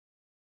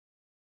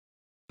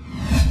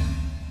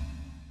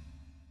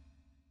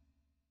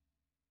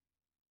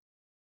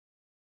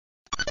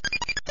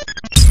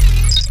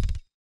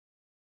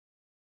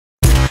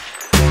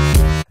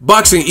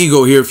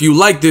Boxingego here. If you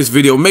like this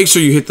video, make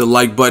sure you hit the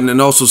like button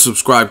and also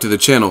subscribe to the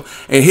channel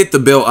and hit the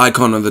bell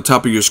icon on the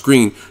top of your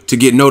screen to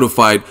get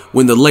notified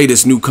when the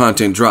latest new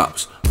content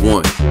drops.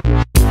 Tell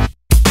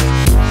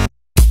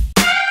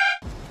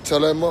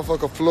that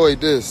motherfucker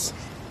Floyd this.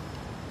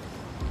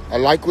 I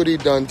like what he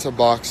done to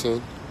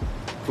boxing.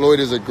 Floyd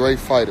is a great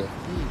fighter.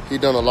 He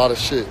done a lot of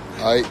shit,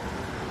 alright?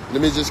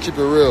 Let me just keep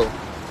it real.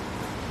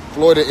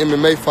 Floyd an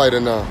MMA fighter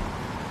now.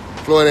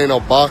 Floyd ain't no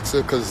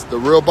boxer, because the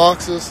real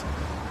boxers,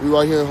 we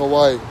right here in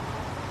Hawaii,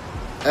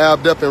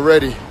 abbed up and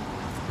ready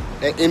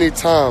at any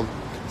time.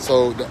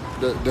 So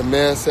the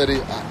man said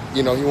he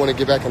want to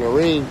get back in the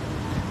ring.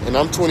 And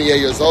I'm 28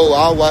 years old.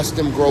 I watched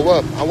them grow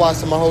up. I watched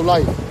them my whole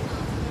life.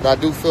 But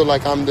I do feel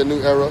like I'm the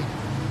new era,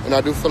 and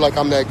I do feel like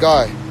I'm that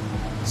guy.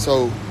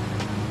 So,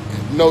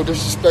 no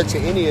disrespect to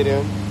any of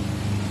them,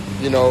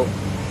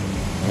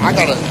 I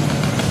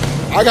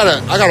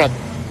got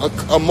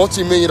a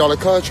multi-million-dollar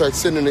contract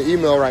sitting in the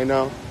email right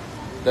now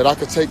that I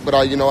could take, but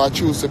I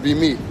choose to be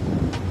me,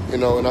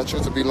 and I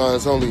choose to be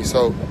Lions Only.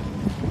 So,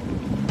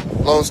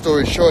 long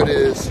story short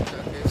is,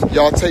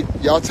 y'all take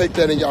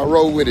that and y'all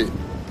roll with it.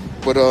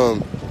 But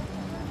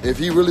if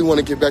he really want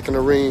to get back in the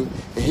ring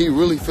and he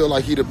really feel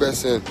like he the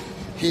best and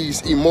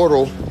he's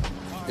immortal,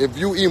 if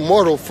you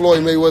immortal,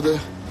 Floyd Mayweather,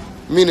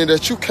 meaning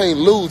that you can't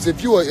lose.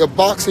 If you are a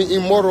boxing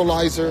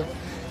immortalizer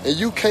and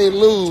you can't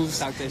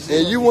lose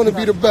and you want to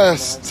be the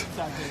best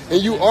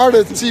and you are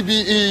the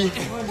TBE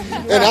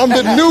and I'm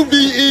the new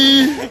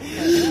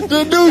BE,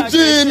 the new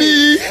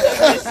Jenny,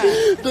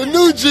 the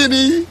new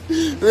Jenny,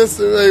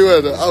 Mr.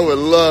 Mayweather, I would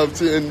love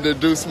to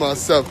introduce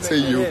myself to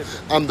you.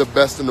 I'm the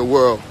best in the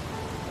world.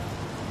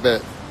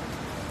 Bet.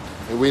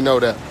 And we know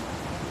that.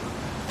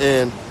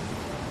 And,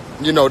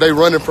 they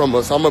running from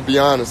us. I'm going to be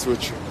honest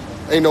with you.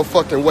 Ain't no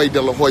fucking way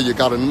De La Hoya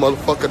got a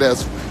motherfucker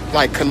that's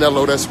like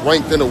Canelo that's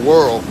ranked in the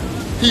world.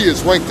 He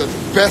is ranked the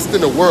best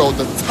in the world,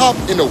 the top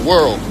in the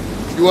world.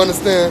 You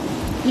understand?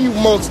 He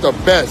amongst the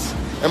best.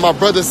 And my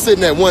brother's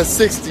sitting at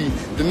 160,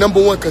 the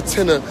number one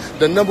contender,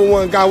 the number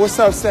one guy. What's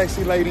up,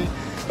 sexy lady?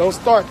 Don't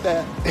start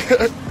that.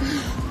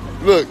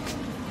 Look,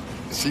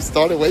 she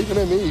started waving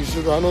at me. You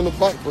should run on the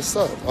bike. What's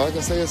up? All I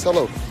can say is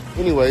hello.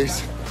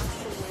 Anyways,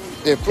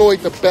 and Floyd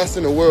the best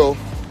in the world,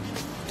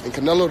 and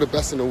Canelo the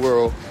best in the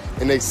world,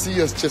 and they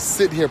see us just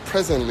sit here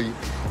presently,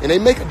 and they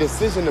make a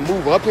decision to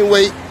move up in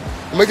weight,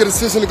 or make a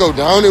decision to go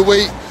down in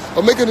weight,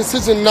 or make a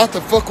decision not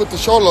to fuck with the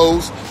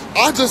Charlos.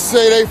 I just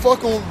say they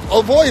fucking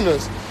avoiding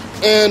us,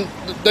 and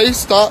they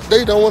stop.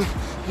 They don't want,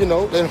 they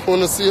don't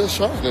want to see us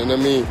shining. I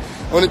mean,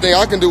 only thing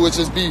I can do is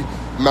just be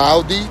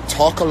mouthy,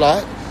 talk a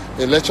lot,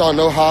 and let y'all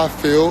know how I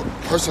feel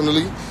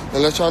personally,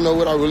 and let y'all know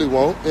what I really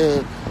want.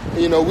 And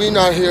we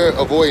not here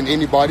avoiding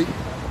anybody.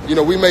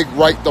 We make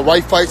the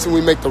right fights and we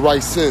make the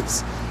right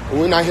sense. And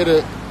we're not here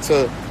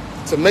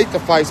to make the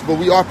fights, but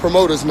we are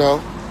promoters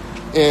now.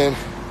 And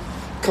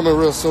coming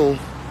real soon.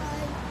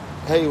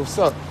 Hey, what's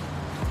up?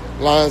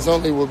 Lions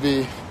Only will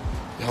be,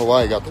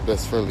 Hawaii got the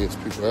best, friendliest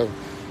people ever.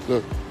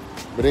 Look,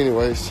 but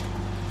anyways,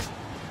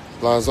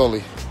 Lions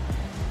Only.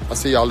 I'll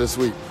see y'all this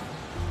week.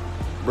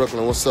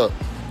 Brooklyn, what's up?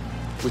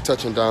 We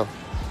touching down.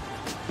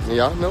 And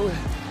y'all know it.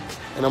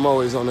 And I'm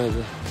always on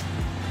that.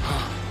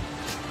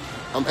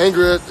 I'm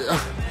angry at,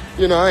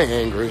 I ain't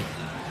angry.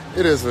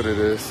 It is what it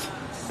is.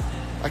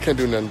 I can't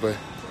do nothing but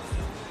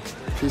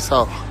peace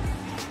out.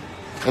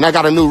 And I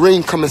got a new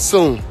ring coming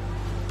soon.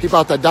 People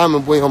out that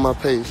Diamond Boy on my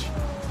page.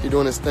 He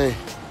doing his thing.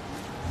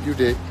 You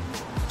did.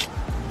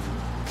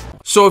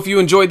 So if you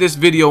enjoyed this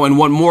video and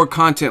want more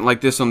content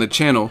like this on the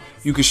channel,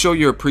 you can show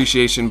your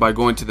appreciation by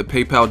going to the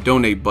PayPal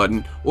donate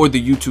button or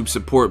the YouTube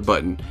support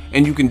button,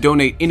 and you can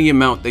donate any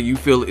amount that you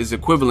feel is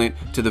equivalent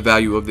to the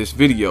value of this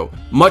video.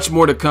 Much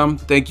more to come.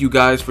 Thank you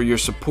guys for your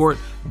support.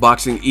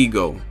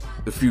 Boxingego,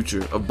 the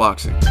future of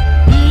boxing.